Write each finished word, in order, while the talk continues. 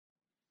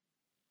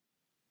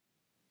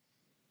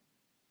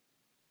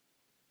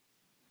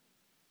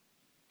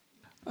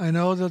I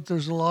know that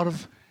there's a lot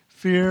of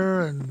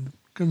fear and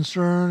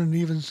concern and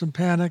even some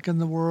panic in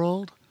the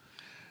world.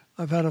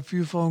 I've had a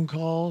few phone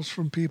calls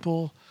from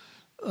people,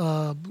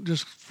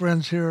 just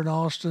friends here in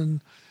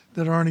Austin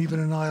that aren't even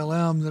in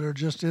ILM that are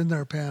just in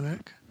their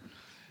panic.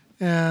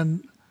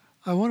 And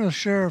I want to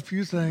share a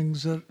few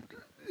things that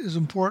is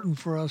important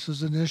for us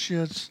as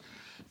initiates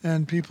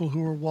and people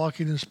who are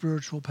walking a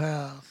spiritual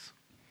path.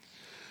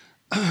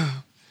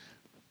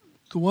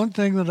 The one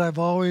thing that I've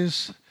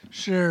always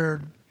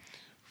shared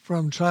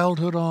from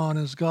childhood on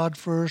is God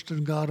first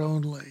and God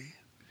only.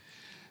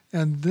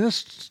 And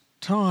this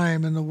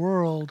time in the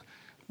world,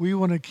 we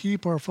want to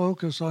keep our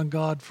focus on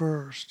God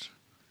first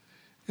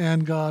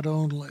and God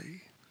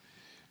only.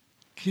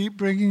 Keep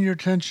bringing your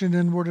attention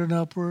inward and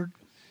upward.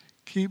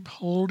 Keep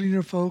holding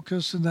your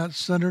focus in that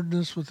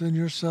centeredness within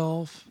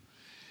yourself.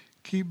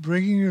 Keep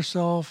bringing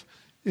yourself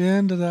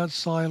into that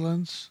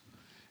silence,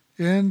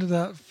 into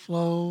that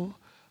flow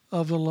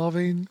of the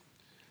loving,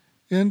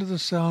 into the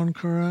sound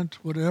current,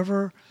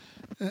 whatever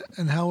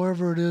and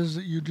however it is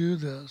that you do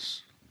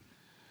this.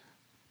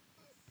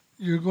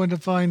 You're going to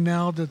find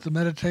now that the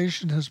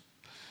meditation has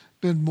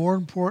been more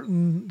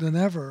important than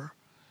ever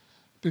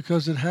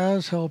because it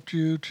has helped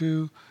you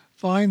to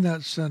find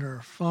that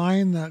center,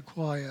 find that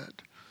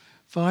quiet,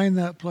 find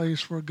that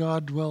place where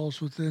God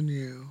dwells within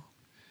you.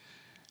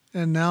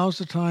 And now's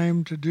the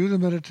time to do the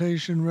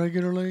meditation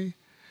regularly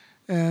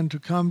and to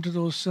come to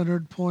those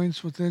centered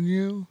points within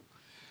you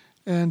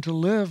and to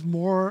live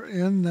more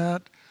in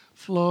that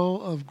flow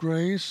of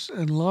grace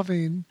and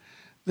loving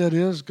that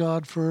is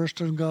God first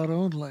and God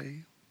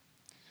only.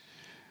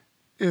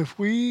 If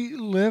we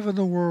live in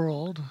the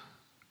world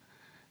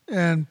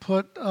and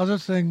put other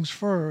things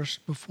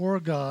first before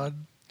God,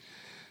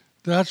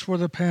 that's where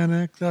the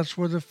panic, that's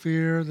where the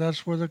fear,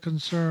 that's where the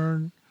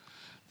concern,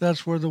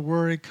 that's where the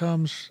worry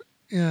comes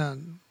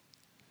in.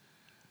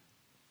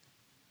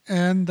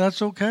 And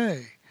that's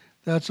okay.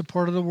 That's a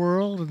part of the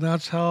world, and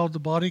that's how the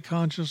body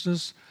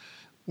consciousness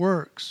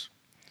works.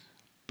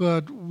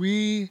 But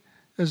we,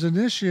 as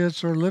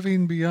initiates, are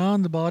living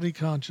beyond the body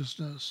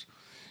consciousness.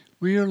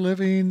 We are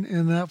living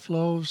in that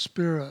flow of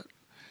spirit,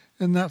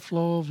 in that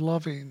flow of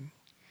loving,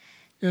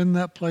 in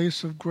that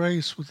place of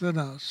grace within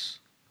us.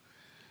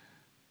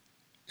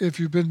 If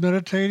you've been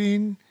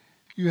meditating,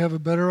 you have a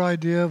better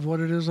idea of what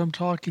it is I'm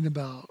talking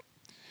about.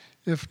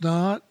 If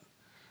not,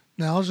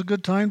 now's a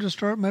good time to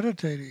start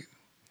meditating.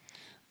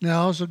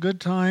 Now's a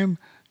good time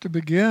to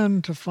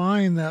begin to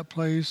find that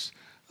place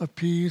of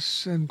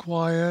peace and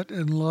quiet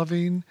and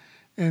loving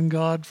and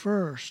God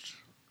first.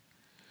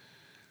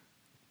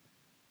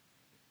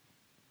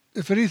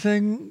 If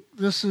anything,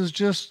 this is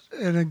just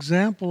an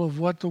example of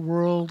what the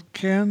world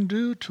can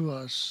do to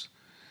us.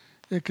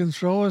 It can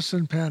throw us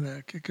in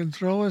panic. It can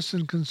throw us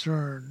in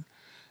concern.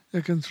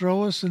 It can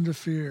throw us into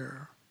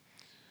fear.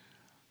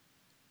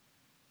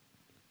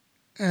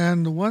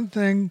 And the one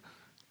thing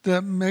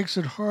that makes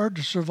it hard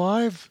to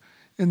survive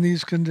in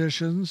these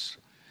conditions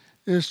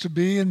is to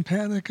be in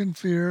panic and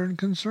fear and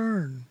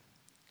concern.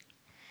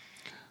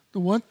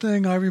 The one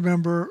thing I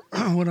remember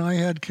when I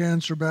had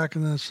cancer back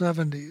in the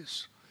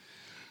 70s,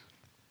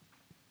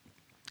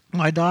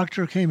 my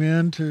doctor came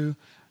in to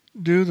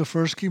do the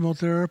first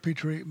chemotherapy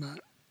treatment.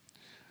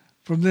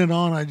 From then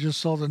on, I just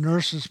saw the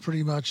nurses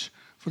pretty much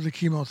for the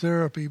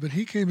chemotherapy, but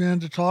he came in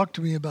to talk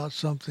to me about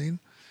something,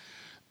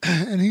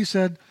 and he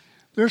said,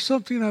 "There's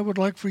something I would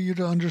like for you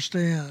to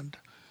understand,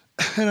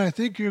 and I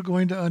think you're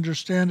going to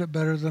understand it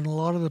better than a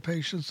lot of the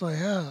patients I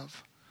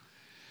have."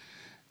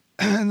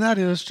 And that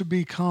is to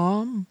be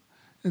calm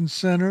and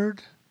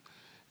centered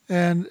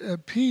and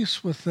at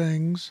peace with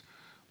things,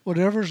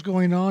 whatever's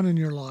going on in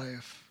your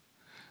life.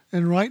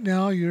 And right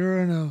now you're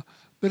in a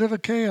bit of a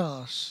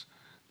chaos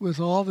with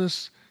all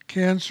this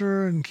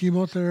cancer and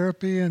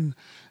chemotherapy and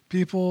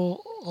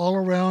people all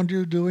around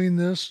you doing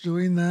this,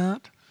 doing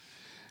that.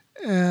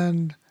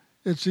 And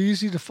it's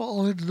easy to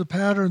fall into the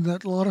pattern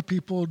that a lot of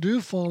people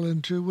do fall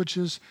into, which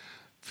is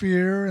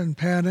fear and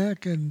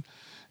panic and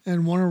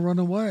want to run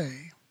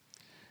away.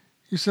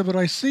 He said, "But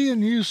I see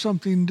in you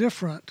something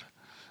different.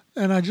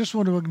 And I just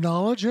want to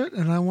acknowledge it,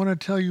 and I want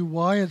to tell you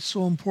why it's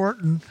so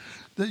important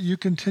that you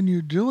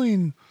continue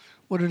doing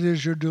what it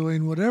is you're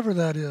doing, whatever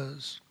that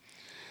is.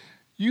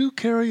 You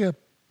carry a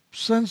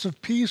sense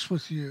of peace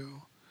with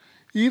you,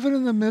 even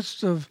in the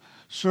midst of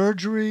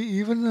surgery,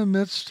 even in the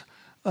midst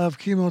of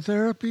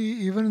chemotherapy,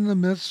 even in the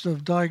midst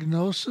of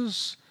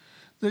diagnosis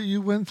that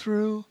you went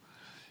through.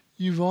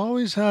 You've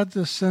always had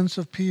this sense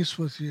of peace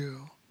with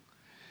you.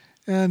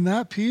 And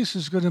that peace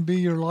is going to be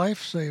your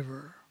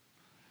lifesaver.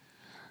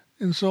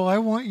 And so I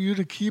want you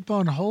to keep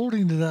on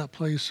holding to that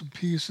place of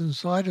peace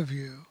inside of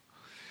you.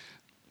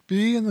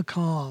 Be in the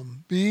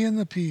calm. Be in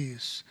the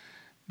peace.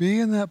 Be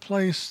in that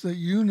place that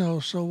you know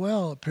so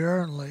well,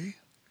 apparently.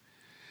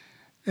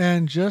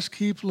 And just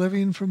keep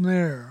living from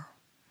there.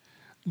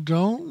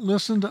 Don't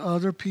listen to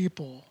other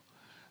people.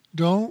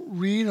 Don't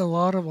read a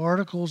lot of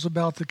articles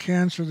about the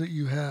cancer that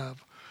you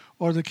have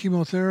or the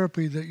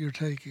chemotherapy that you're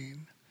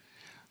taking.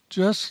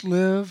 Just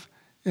live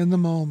in the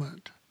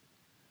moment.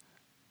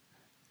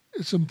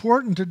 It's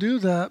important to do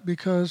that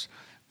because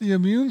the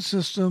immune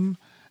system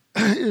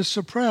is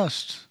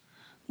suppressed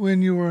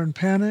when you are in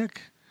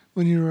panic,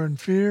 when you are in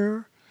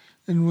fear,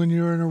 and when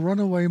you're in a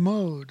runaway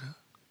mode.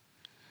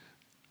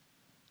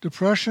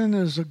 Depression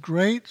is a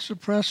great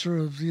suppressor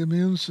of the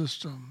immune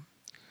system.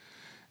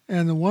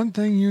 And the one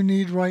thing you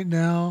need right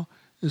now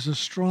is a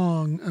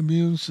strong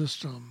immune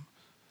system.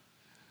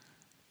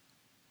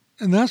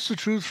 And that's the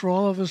truth for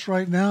all of us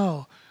right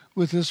now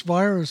with this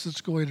virus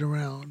that's going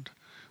around.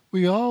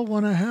 We all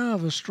want to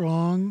have a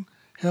strong,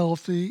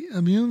 healthy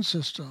immune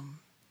system.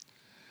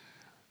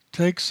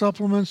 Take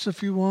supplements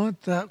if you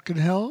want, that can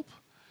help.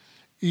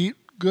 Eat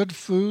good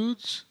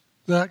foods,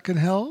 that can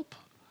help.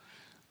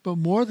 But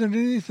more than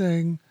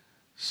anything,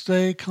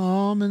 stay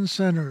calm and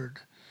centered.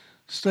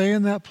 Stay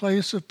in that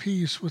place of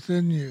peace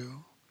within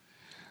you.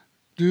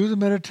 Do the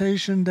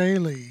meditation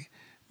daily,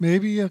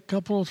 maybe a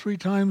couple or 3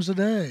 times a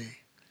day,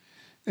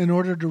 in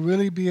order to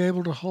really be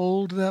able to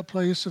hold that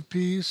place of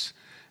peace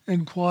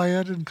and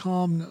quiet and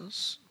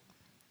calmness.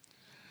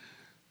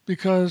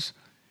 Because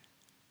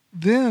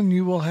then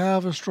you will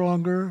have a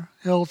stronger,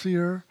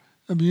 healthier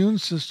immune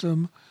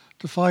system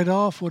to fight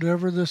off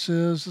whatever this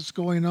is that's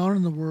going on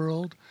in the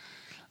world,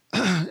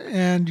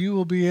 and you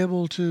will be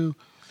able to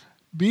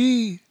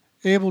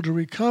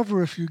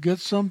recover if you get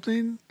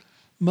something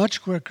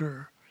much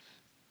quicker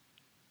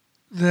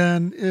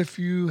than if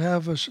you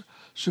have a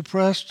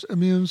suppressed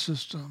immune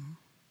system.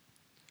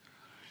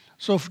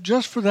 So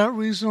just for that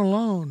reason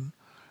alone,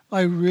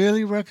 I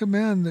really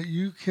recommend that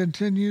you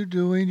continue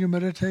doing your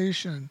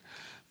meditation,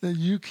 that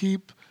you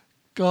keep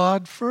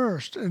God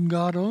first and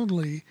God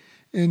only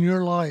in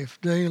your life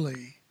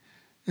daily,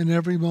 in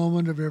every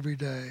moment of every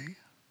day.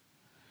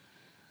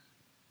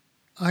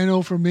 I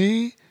know for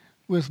me,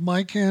 with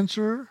my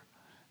cancer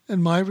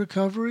and my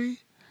recovery,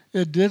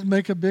 it did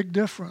make a big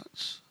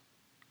difference.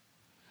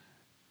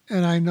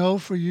 And I know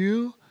for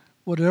you,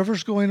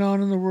 whatever's going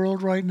on in the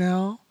world right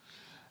now,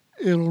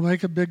 it'll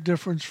make a big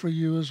difference for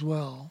you as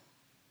well.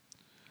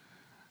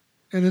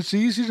 And it's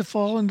easy to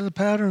fall into the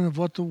pattern of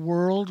what the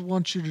world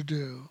wants you to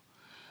do,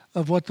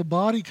 of what the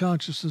body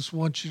consciousness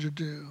wants you to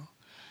do,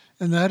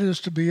 and that is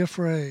to be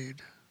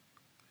afraid.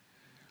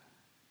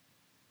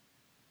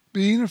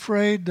 Being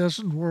afraid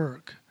doesn't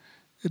work.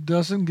 It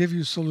doesn't give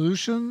you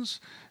solutions.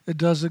 It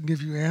doesn't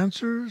give you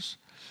answers.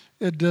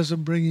 It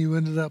doesn't bring you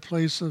into that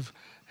place of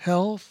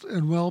health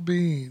and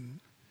well-being.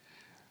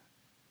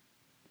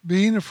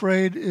 Being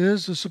afraid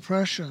is a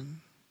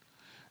suppression.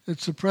 It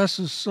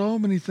suppresses so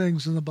many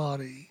things in the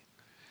body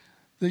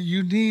that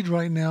you need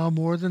right now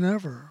more than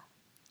ever.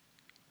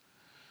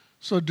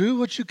 So do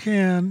what you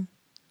can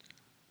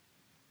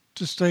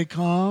to stay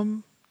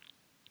calm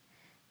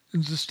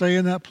and to stay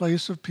in that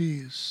place of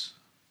peace.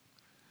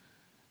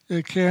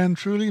 It can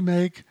truly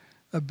make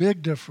a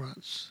big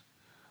difference.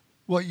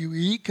 What you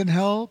eat can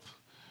help.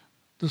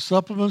 The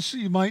supplements that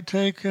you might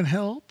take can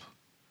help.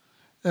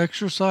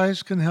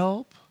 Exercise can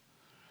help.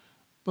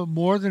 But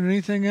more than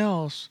anything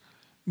else,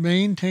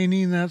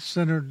 maintaining that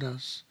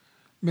centeredness,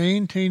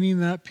 maintaining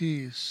that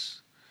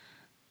peace,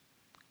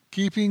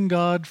 keeping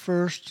God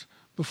first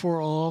before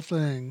all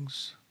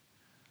things.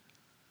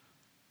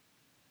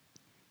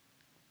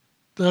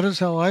 That is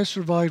how I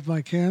survived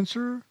my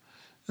cancer,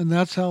 and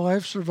that's how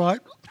I've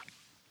survived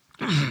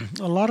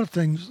a lot of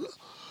things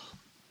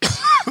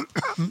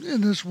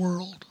in this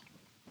world.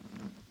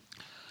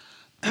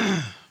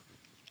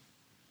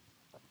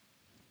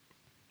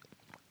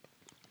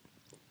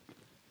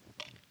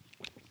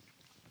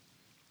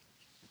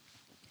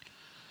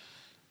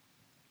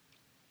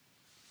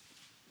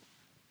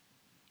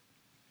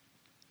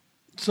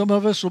 Some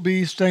of us will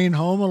be staying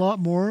home a lot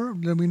more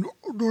than we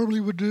normally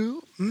would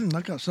do.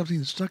 I got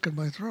something stuck in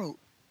my throat.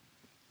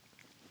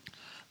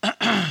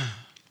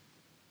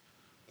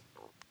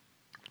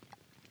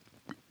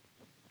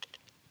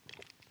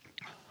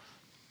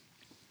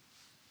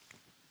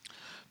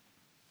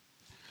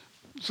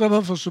 Some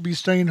of us will be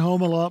staying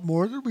home a lot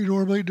more than we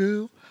normally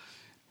do.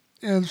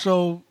 And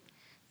so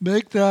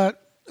make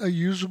that a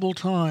usable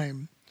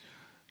time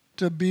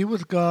to be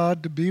with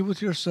God, to be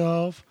with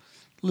yourself,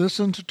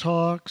 listen to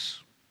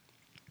talks,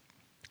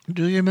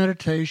 do your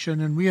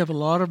meditation. And we have a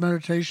lot of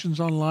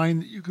meditations online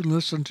that you can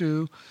listen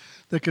to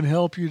that can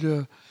help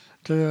you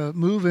to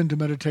move into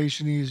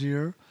meditation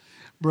easier.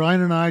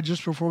 Brian and I,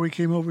 just before we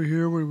came over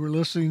here, we were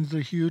listening to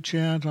the Hugh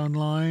chant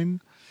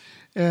online.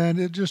 And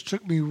it just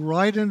took me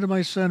right into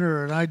my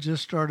center, and I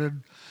just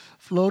started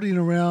floating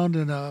around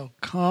in a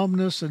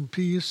calmness and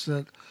peace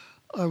that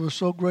I was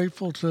so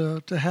grateful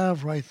to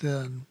have right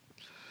then.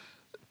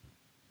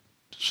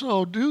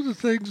 So do the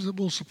things that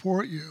will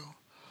support you.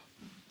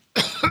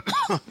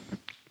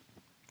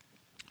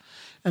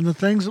 And the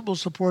things that will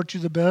support you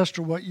the best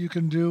are what you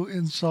can do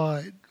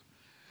inside.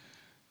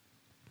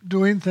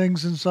 Doing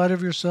things inside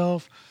of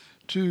yourself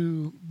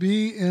to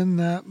be in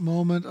that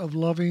moment of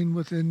loving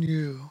within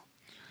you.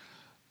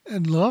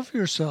 And love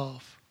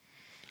yourself.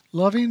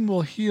 Loving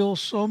will heal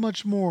so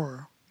much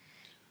more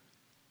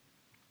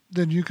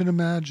than you can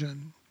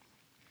imagine.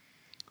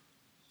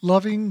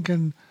 Loving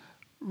can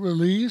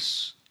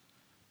release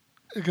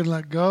it can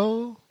let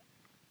go,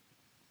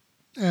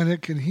 and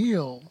it can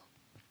heal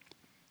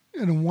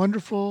in a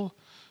wonderful,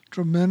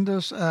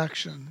 tremendous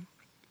action.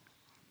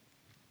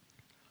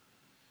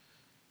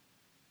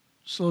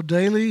 So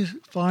daily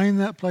find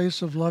that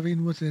place of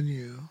loving within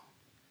you.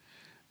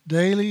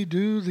 Daily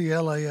do the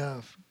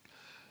LAF.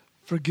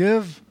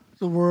 Forgive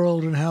the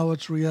world and how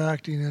it's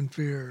reacting in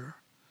fear.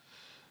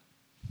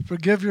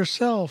 Forgive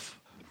yourself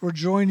for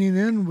joining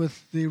in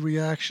with the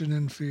reaction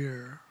in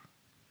fear.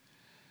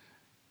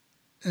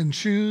 And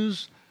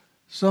choose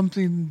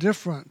something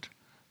different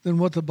than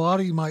what the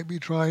body might be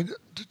trying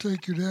to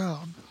take you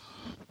down.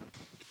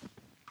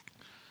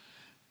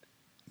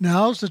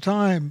 Now's the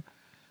time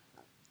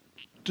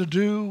to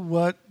do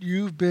what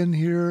you've been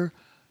here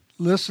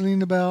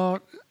listening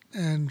about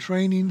and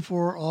training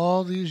for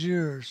all these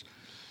years.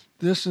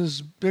 This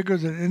is bigger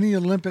than any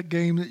Olympic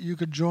game that you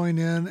could join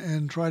in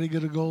and try to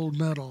get a gold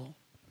medal.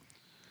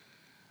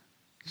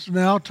 It's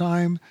now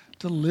time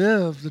to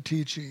live the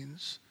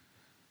teachings,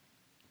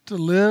 to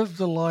live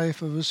the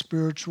life of a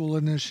spiritual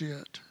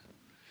initiate,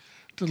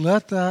 to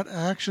let that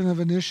action of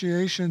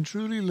initiation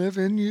truly live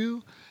in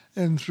you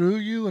and through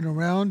you and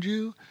around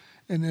you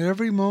in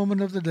every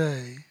moment of the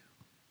day.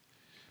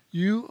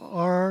 You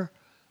are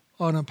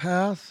on a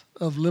path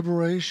of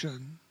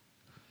liberation.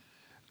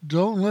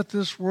 Don't let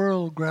this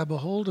world grab a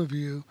hold of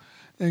you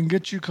and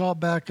get you caught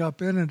back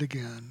up in it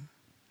again.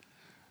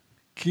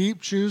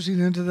 Keep choosing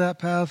into that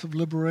path of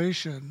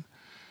liberation.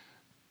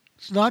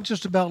 It's not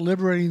just about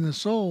liberating the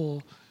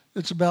soul,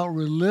 it's about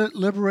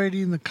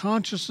liberating the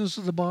consciousness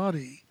of the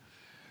body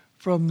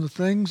from the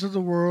things of the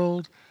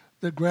world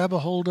that grab a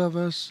hold of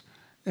us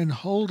and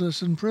hold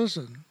us in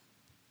prison.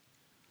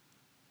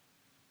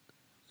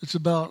 It's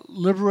about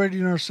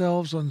liberating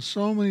ourselves on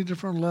so many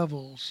different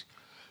levels,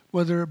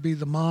 whether it be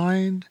the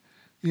mind,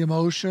 the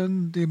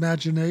emotion, the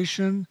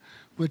imagination,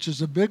 which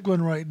is a big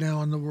one right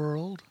now in the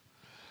world,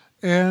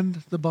 and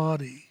the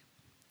body.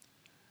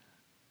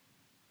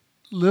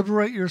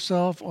 Liberate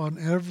yourself on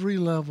every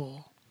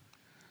level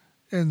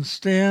and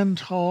stand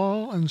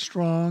tall and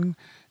strong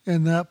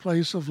in that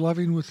place of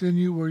loving within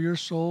you where your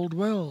soul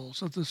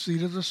dwells, at the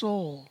seat of the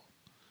soul.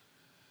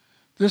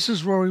 This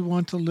is where we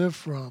want to live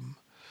from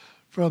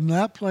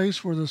that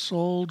place where the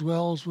soul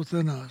dwells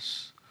within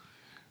us.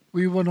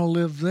 We want to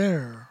live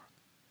there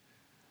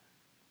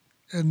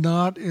and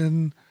not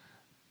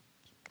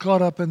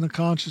caught up in the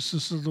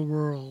consciousness of the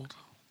world.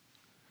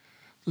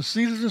 The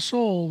seat of the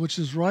soul, which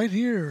is right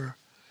here,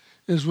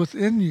 is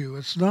within you.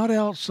 It's not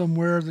out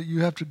somewhere that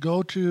you have to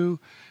go to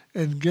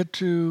and get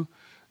to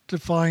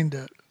find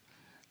it.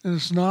 And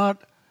it's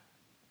not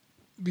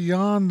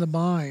beyond the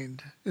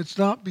mind. It's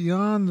not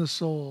beyond the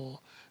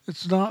soul.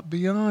 It's not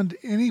beyond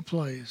any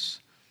place.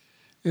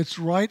 It's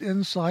right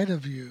inside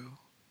of you.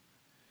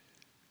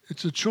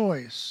 It's a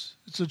choice.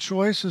 It's a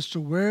choice as to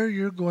where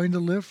you're going to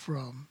live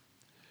from.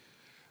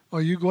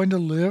 Are you going to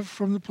live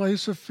from the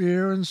place of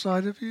fear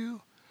inside of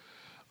you?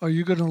 Are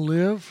you going to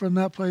live from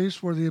that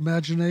place where the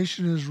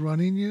imagination is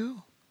running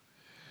you?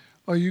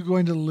 Are you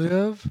going to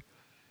live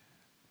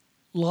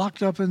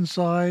locked up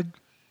inside,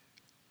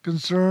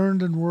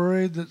 concerned and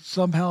worried that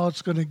somehow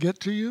it's going to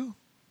get to you?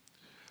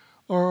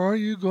 Or are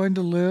you going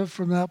to live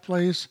from that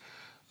place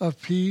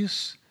of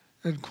peace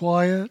and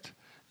quiet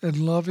and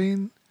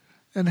loving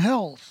and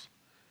health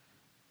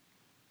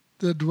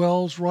that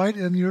dwells right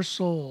in your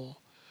soul,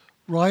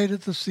 right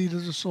at the seat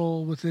of the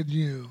soul within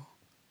you?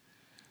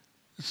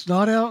 It's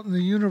not out in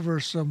the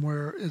universe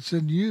somewhere, it's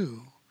in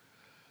you.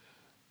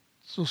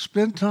 So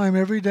spend time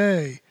every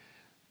day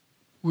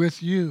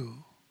with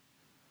you,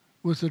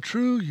 with the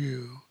true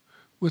you,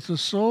 with the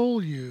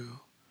soul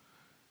you,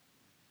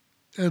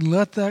 and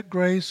let that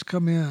grace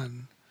come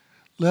in.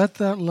 Let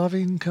that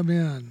loving come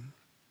in.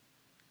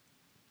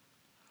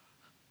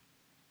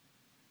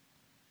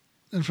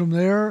 And from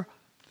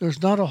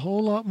there's not a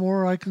whole lot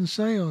more I can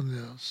say on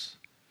this.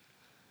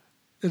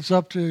 It's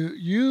up to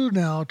you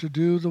now to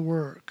do the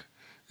work.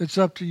 It's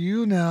up to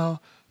you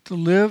now to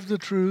live the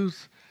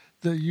truth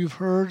that you've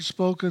heard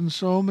spoken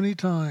so many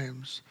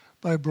times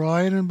by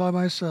Brian and by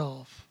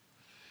myself.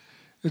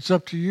 It's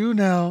up to you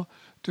now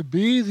to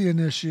be the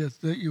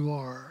initiate that you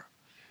are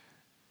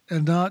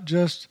and not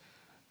just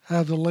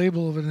have the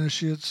label of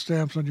initiate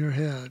stamped on your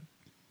head.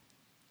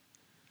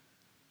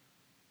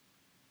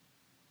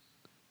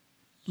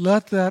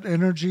 Let that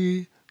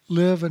energy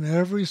live in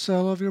every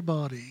cell of your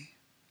body,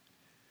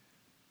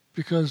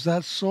 because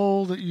that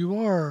soul that you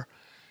are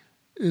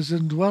is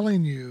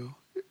indwelling you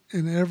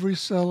in every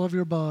cell of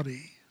your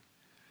body.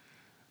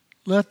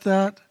 Let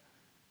that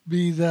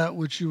be that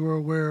which you are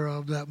aware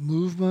of, that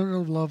movement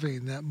of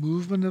loving, that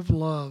movement of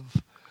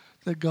love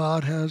that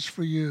God has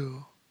for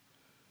you.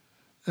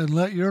 And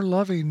let your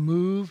loving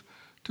move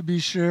to be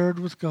shared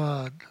with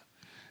God.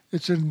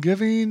 It's in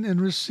giving and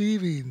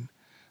receiving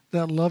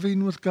that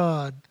loving with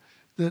God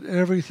that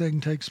everything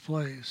takes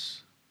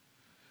place.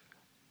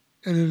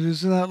 And it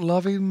is in that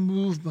loving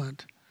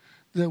movement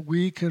that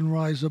we can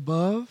rise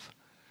above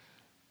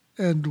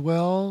and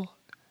dwell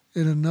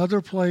in another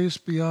place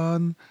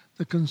beyond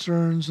the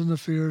concerns and the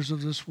fears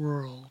of this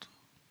world.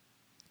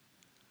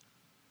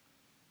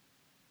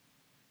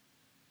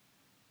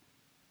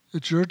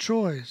 It's your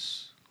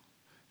choice.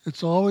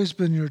 It's always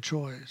been your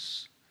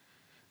choice.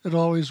 It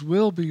always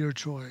will be your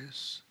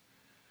choice.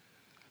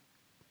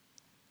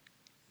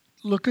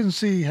 Look and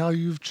see how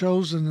you've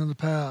chosen in the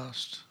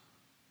past.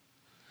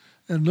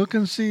 And look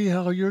and see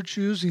how you're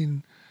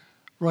choosing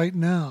right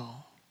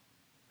now.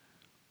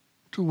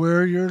 To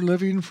where you're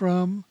living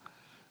from,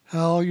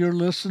 how you're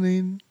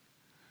listening,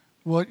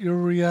 what you're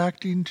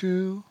reacting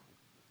to,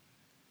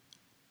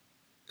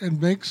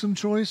 and make some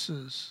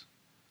choices.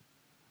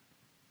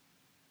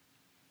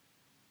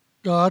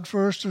 God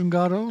first and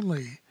God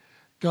only.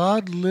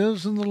 God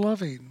lives in the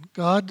loving.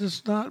 God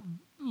does not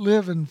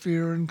live in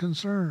fear and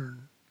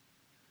concern.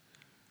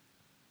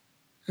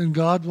 And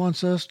God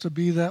wants us to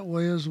be that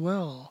way as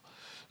well,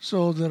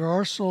 so that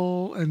our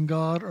soul and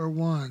God are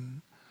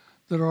one,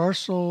 that our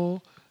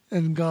soul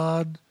and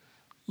God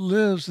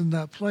lives in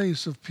that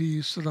place of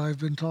peace that I've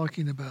been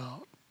talking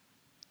about.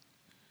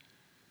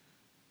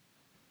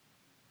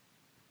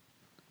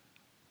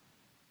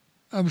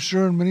 I'm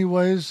sure in many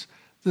ways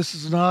this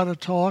is not a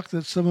talk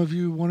that some of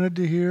you wanted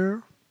to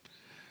hear,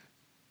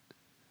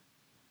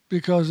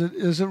 because it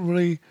isn't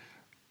really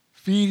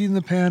feeding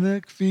the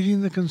panic,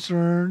 feeding the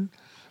concern,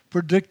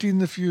 predicting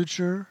the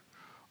future,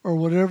 or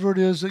whatever it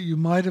is that you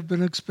might have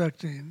been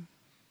expecting.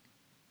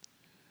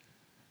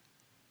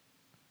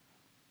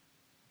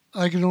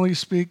 I can only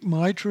speak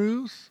my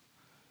truth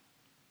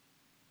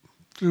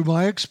through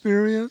my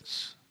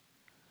experience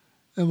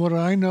and what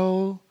I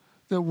know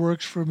that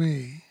works for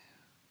me.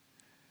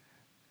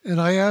 And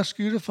I ask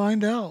you to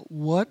find out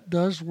what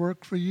does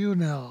work for you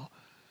now.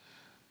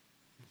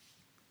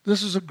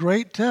 This is a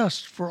great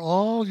test for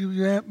all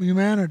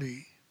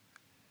humanity.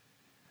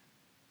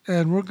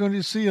 And we're going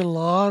to see a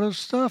lot of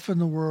stuff in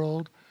the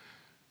world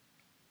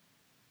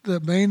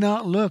that may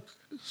not look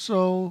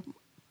so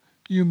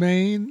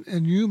humane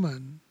and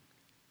human.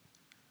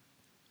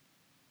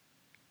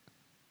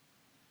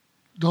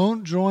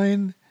 Don't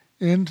join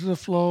into the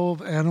flow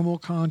of animal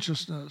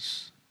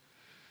consciousness.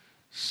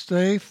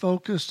 Stay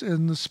focused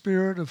in the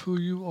spirit of who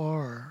you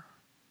are.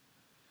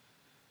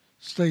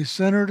 Stay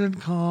centered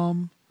and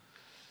calm.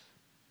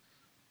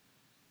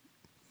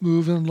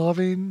 Move in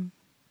loving.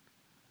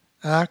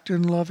 Act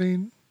in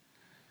loving.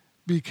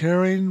 Be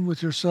caring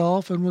with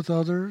yourself and with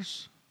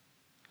others.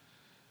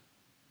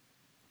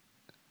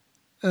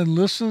 And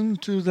listen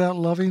to that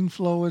loving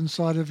flow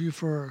inside of you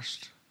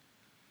first.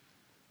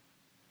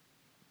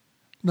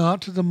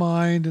 Not to the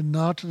mind and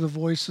not to the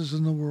voices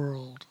in the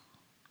world.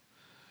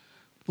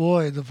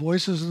 Boy, the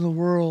voices in the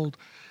world,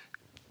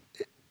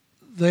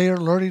 they are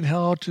learning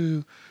how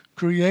to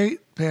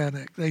create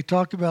panic. They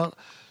talk about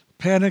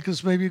panic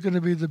is maybe going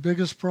to be the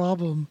biggest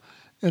problem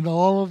in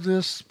all of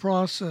this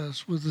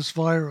process with this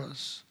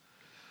virus.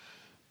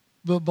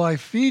 But by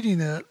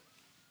feeding it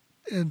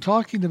and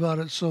talking about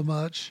it so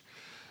much,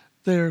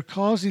 they're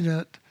causing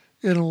it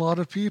in a lot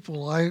of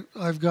people.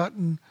 I've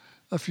gotten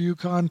a few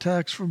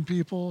contacts from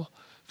people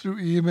through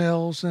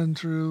emails and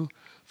through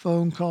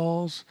phone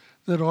calls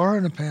that are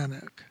in a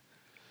panic.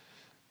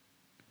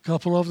 A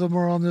couple of them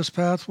are on this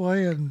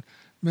pathway and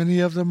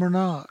many of them are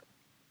not.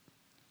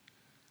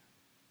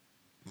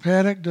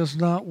 Panic does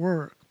not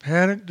work.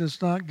 Panic does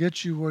not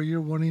get you where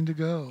you're wanting to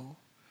go.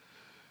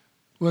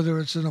 Whether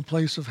it's in a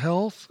place of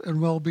health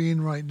and well-being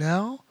right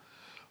now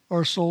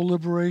or soul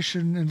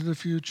liberation into the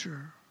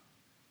future.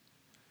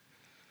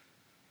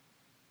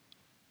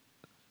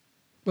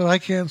 But I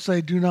can't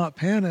say do not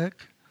panic.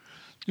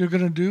 You're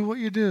going to do what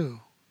you do.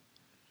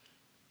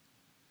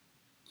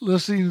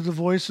 Listening to the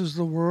voices of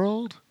the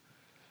world,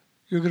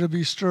 you're going to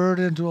be stirred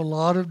into a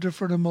lot of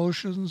different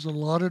emotions, a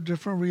lot of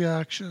different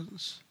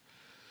reactions.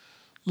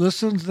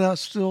 Listen to that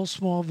still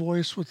small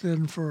voice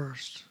within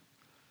first.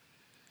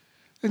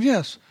 And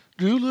yes,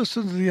 do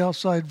listen to the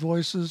outside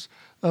voices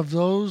of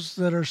those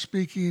that are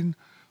speaking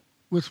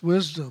with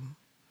wisdom.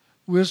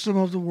 Wisdom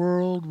of the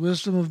world,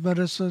 wisdom of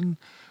medicine,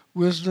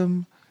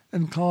 wisdom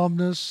and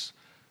calmness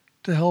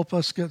to help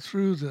us get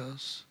through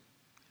this.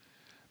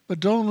 But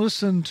don't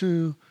listen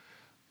to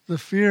the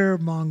fear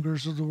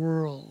mongers of the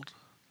world.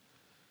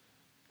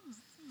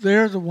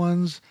 They're the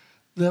ones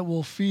that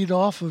will feed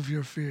off of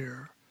your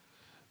fear.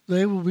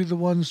 They will be the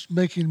ones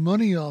making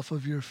money off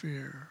of your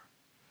fear.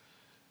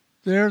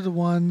 They're the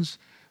ones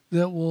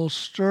that will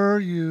stir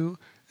you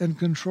and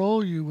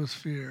control you with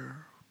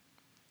fear.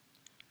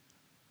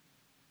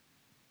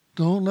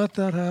 Don't let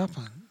that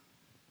happen.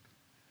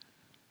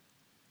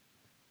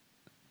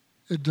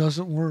 It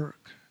doesn't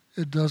work.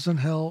 It doesn't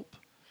help.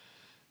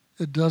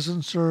 It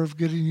doesn't serve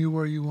getting you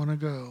where you want to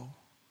go.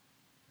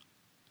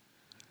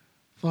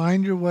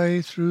 Find your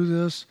way through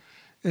this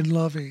in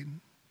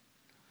loving.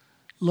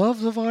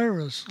 Love the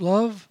virus.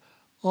 Love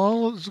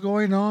all that's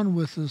going on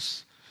with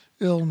this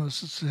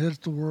illness that's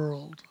hit the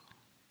world.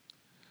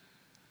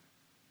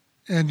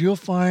 And you'll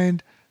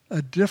find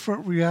a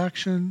different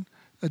reaction,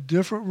 a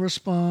different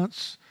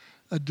response,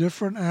 a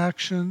different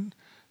action,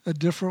 a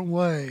different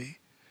way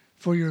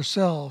for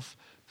yourself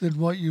than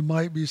what you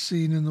might be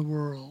seeing in the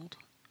world.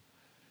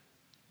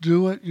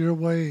 Do it your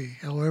way,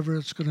 however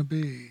it's going to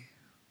be.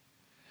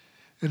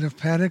 And if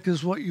panic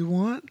is what you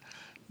want,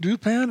 do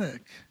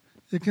panic.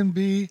 It can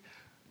be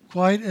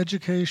quite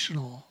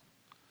educational.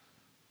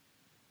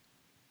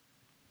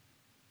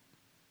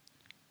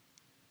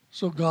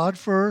 So God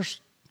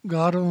first,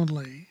 God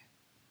only.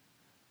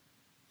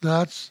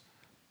 That's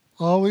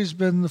always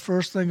been the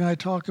first thing I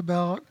talk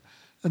about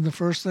and the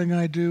first thing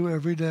I do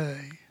every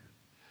day.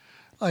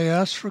 I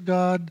ask for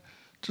God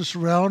to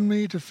surround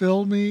me, to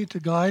fill me, to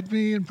guide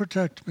me and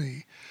protect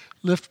me,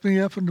 lift me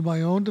up into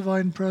my own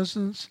divine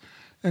presence,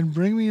 and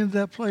bring me into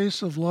that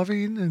place of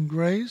loving and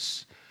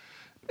grace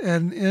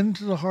and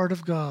into the heart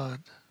of God.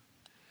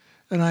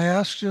 And I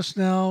ask just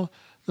now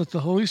that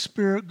the Holy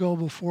Spirit go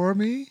before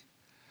me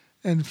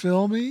and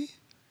fill me,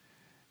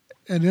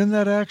 and in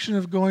that action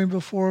of going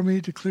before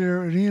me to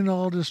clear any and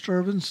all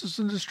disturbances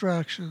and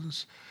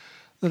distractions,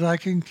 that I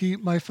can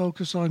keep my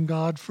focus on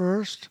God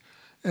first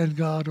and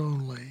God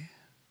only.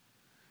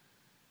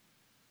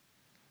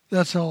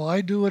 That's how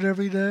I do it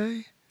every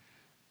day,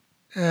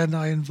 and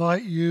I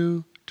invite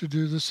you to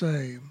do the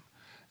same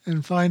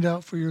and find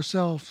out for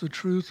yourself the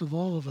truth of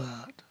all of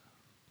that.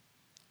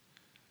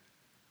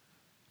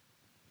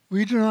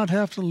 We do not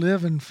have to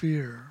live in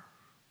fear.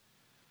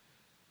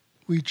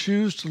 We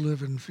choose to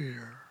live in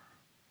fear.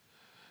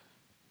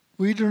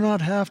 We do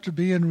not have to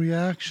be in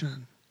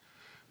reaction.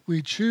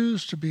 We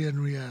choose to be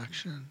in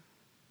reaction.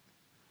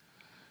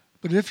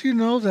 But if you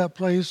know that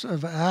place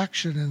of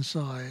action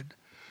inside,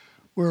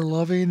 where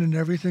loving and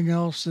everything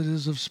else that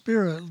is of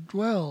spirit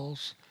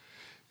dwells,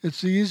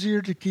 it's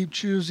easier to keep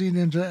choosing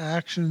into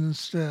action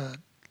instead.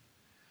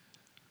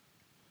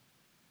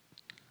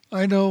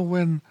 I know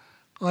when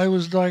I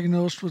was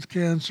diagnosed with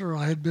cancer,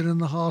 I had been in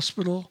the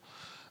hospital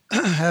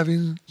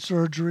having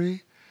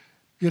surgery,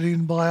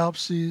 getting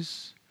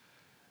biopsies,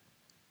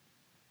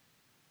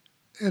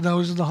 and I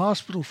was in the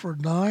hospital for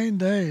 9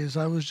 days.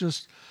 I was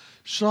just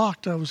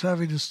shocked I was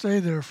having to stay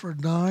there for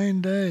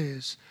 9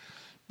 days.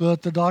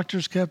 But the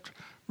doctors kept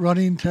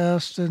running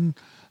tests and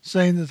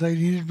saying that they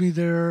needed me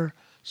there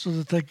so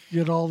that they could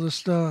get all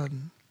this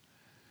done.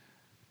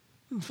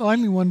 And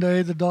finally, one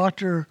day, the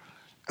doctor,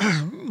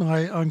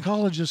 my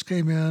oncologist,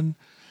 came in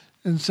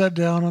and sat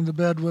down on the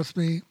bed with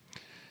me.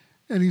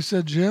 And he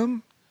said,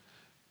 "Jim,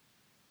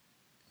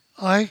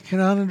 I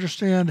cannot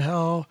understand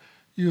how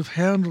you've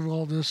handled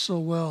all this so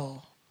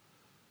well.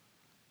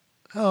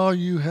 How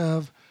you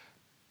have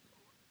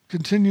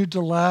continued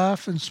to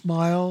laugh and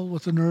smile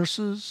with the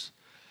nurses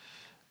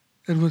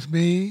and with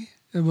me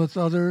and with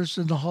others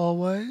in the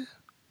hallway.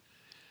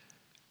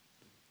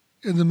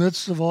 In the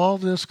midst of all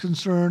this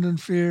concern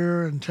and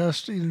fear and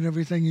testing and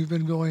everything you've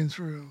been going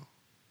through.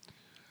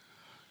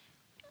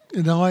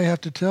 And now I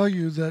have to tell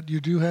you that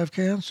you do have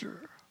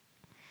cancer."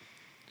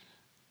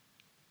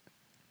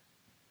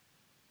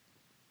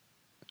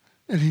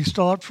 And he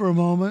stopped for a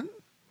moment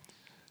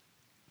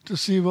to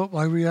see what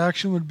my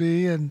reaction would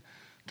be and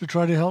to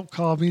try to help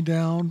calm me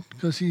down,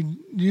 because he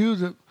knew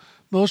that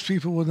most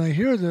people, when they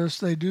hear this,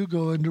 they do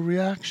go into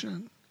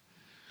reaction.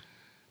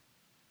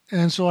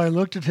 And so I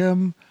looked at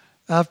him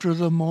after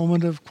the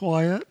moment of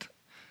quiet,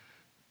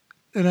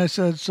 and I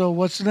said, "So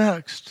what's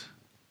next?"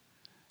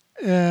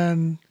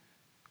 And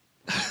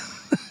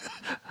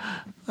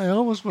I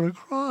almost want to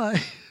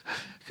cry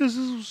because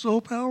this was so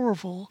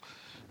powerful.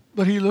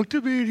 But he looked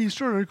at me and he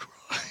started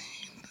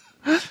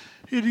crying.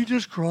 And he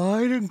just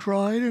cried and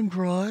cried and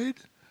cried.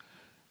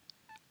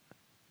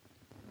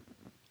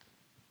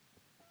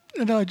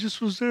 And I just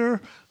was there.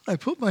 I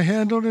put my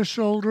hand on his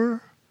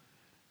shoulder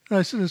and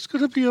I said, "It's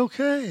going to be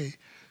okay."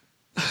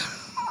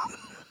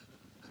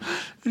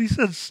 And he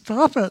said,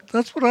 "Stop it.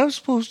 That's what I'm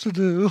supposed to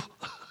do."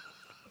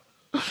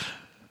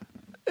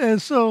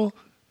 And so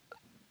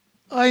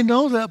I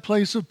know that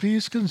place of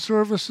peace can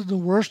serve us in the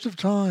worst of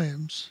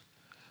times.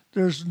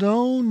 There's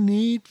no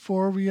need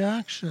for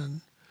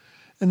reaction,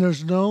 and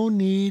there's no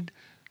need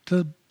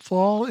to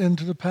fall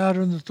into the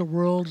pattern that the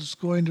world is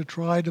going to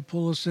try to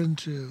pull us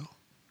into.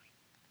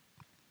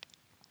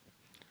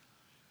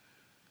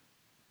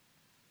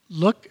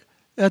 Look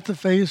at the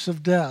face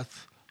of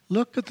death.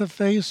 Look at the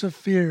face of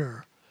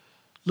fear.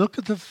 Look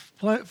at the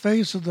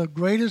face of the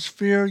greatest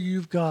fear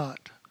you've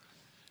got,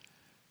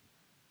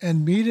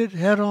 and meet it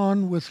head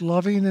on with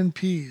loving and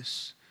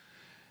peace,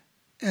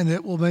 and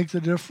it will make the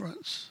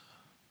difference.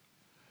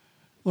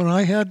 When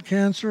I had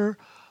cancer,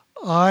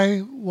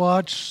 I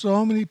watched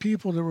so many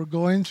people that were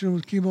going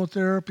through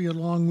chemotherapy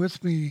along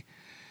with me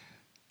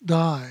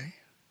die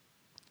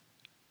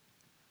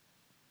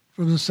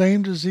from the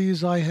same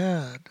disease I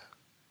had.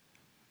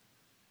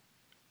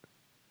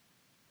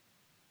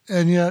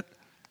 And yet,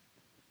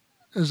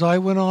 as I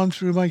went on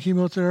through my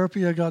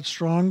chemotherapy, I got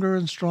stronger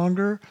and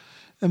stronger,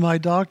 and my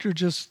doctor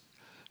just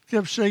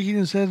kept shaking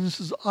his head and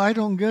says, "I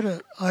don't get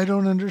it. I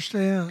don't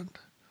understand.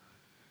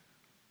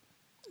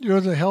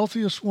 You're the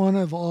healthiest one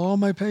of all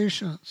my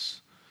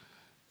patients,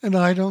 and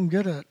I don't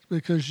get it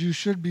because you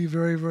should be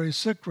very, very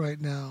sick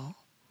right now."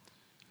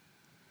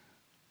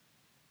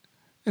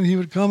 And he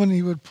would come and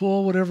he would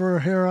pull whatever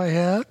hair I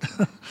had,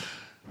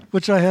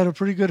 which I had a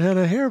pretty good head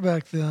of hair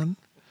back then.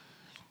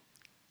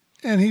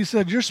 And he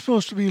said, "You're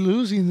supposed to be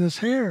losing this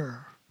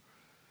hair."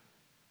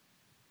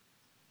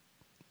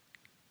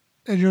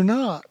 And you're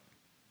not.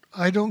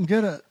 I don't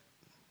get it.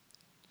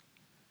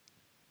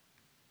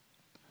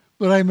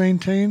 But I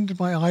maintained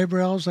my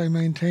eyebrows, I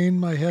maintained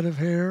my head of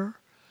hair,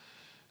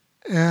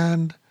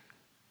 and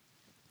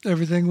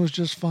everything was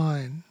just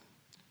fine.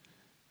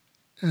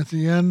 At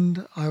the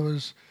end, I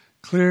was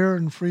clear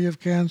and free of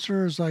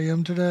cancer as I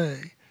am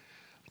today.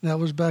 That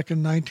was back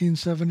in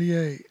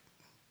 1978.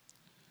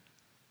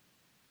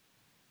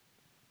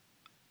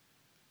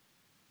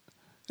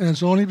 And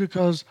it's only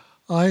because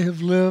I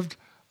have lived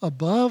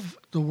above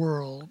the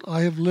world.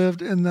 I have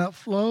lived in that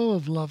flow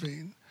of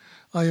loving.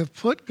 I have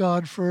put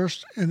God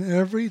first in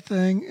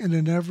everything and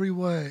in every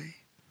way.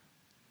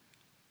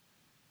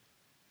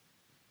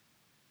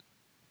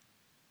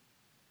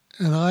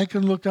 And I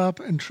can look up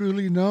and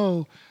truly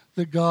know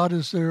that God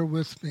is there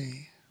with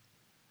me.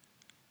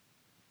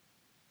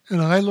 And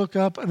I look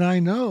up and I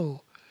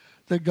know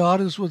that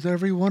God is with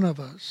every one of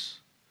us.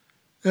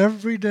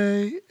 Every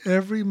day,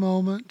 every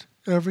moment,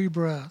 every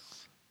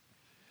breath.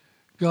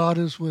 God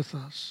is with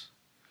us.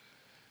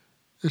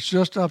 It's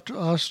just up to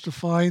us to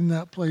find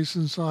that place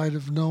inside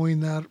of knowing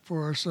that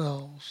for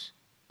ourselves.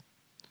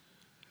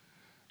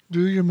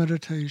 Do your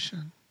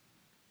meditation.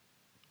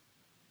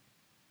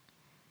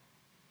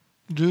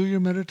 Do your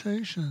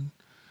meditation.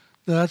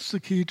 That's the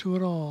key to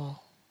it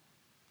all.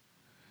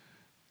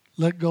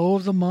 Let go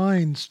of the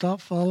mind.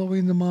 Stop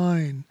following the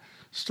mind.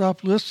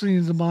 Stop listening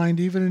to the mind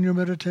even in your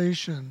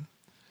meditation.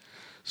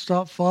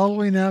 Stop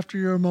following after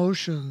your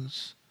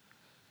emotions.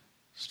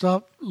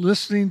 Stop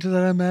listening to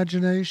that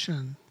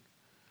imagination.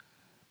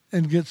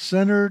 And get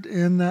centered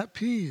in that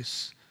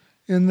peace,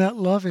 in that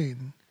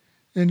loving,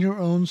 in your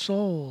own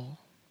soul,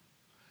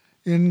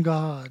 in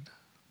God.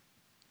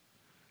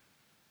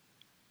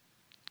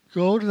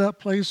 Go to that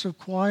place of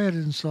quiet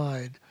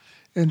inside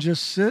and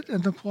just sit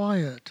in the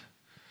quiet.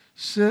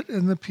 Sit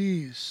in the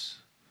peace.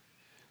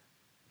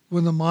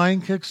 When the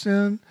mind kicks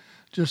in,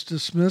 just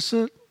dismiss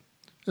it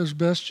as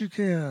best you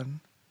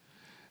can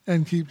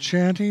and keep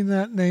chanting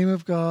that name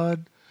of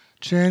God,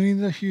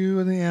 chanting the hue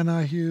and the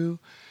anti-hue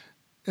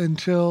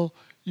until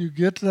you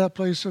get to that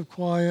place of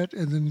quiet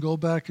and then go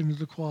back into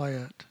the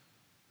quiet.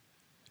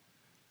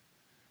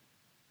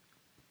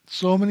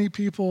 So many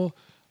people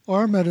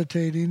are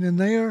meditating and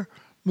they are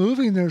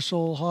moving their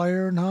soul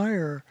higher and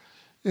higher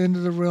into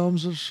the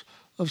realms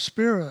of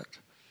spirit.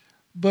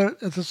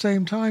 But at the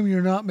same time,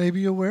 you're not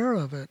maybe aware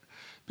of it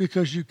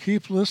because you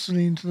keep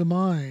listening to the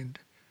mind.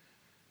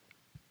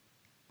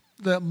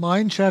 That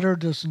mind chatter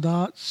does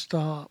not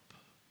stop.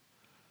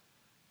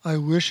 I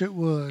wish it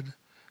would.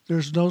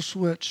 There's no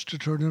switch to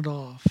turn it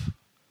off.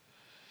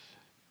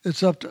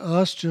 It's up to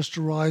us just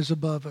to rise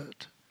above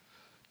it,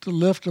 to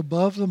lift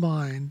above the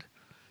mind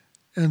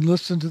and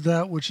listen to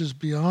that which is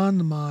beyond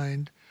the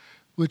mind,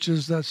 which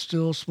is that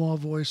still small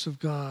voice of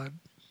God.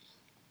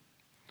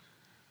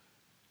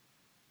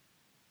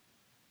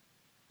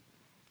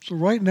 So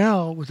right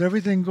now, with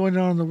everything going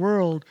on in the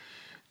world,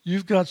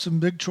 you've got some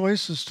big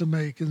choices to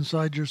make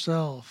inside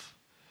yourself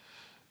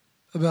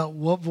about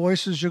what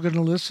voices you're going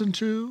to listen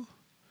to,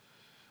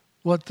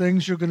 what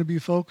things you're going to be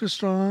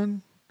focused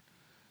on,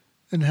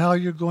 and how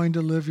you're going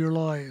to live your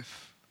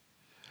life.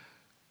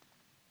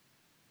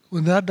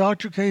 When that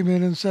doctor came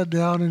in and sat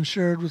down and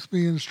shared with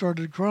me and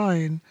started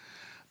crying,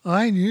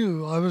 I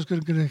knew I was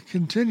going to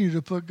continue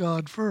to put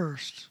God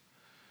first.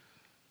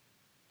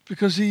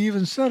 Because he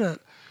even said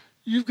it.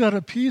 You've got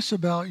a peace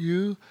about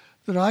you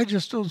that I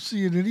just don't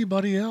see in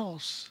anybody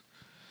else.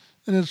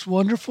 And it's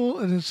wonderful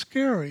and it's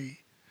scary.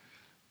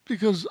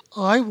 Because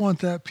I want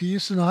that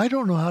peace and I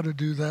don't know how to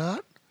do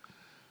that.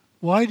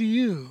 Why do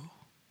you?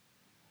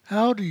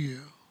 How do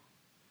you?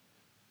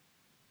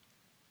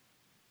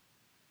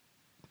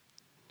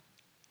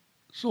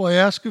 So I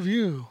ask of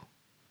you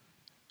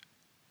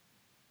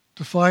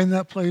to find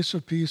that place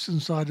of peace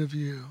inside of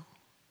you.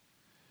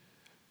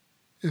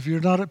 If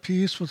you're not at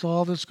peace with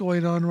all that's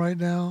going on right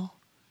now,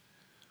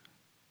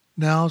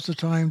 now's the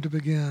time to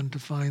begin to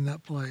find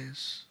that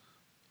place.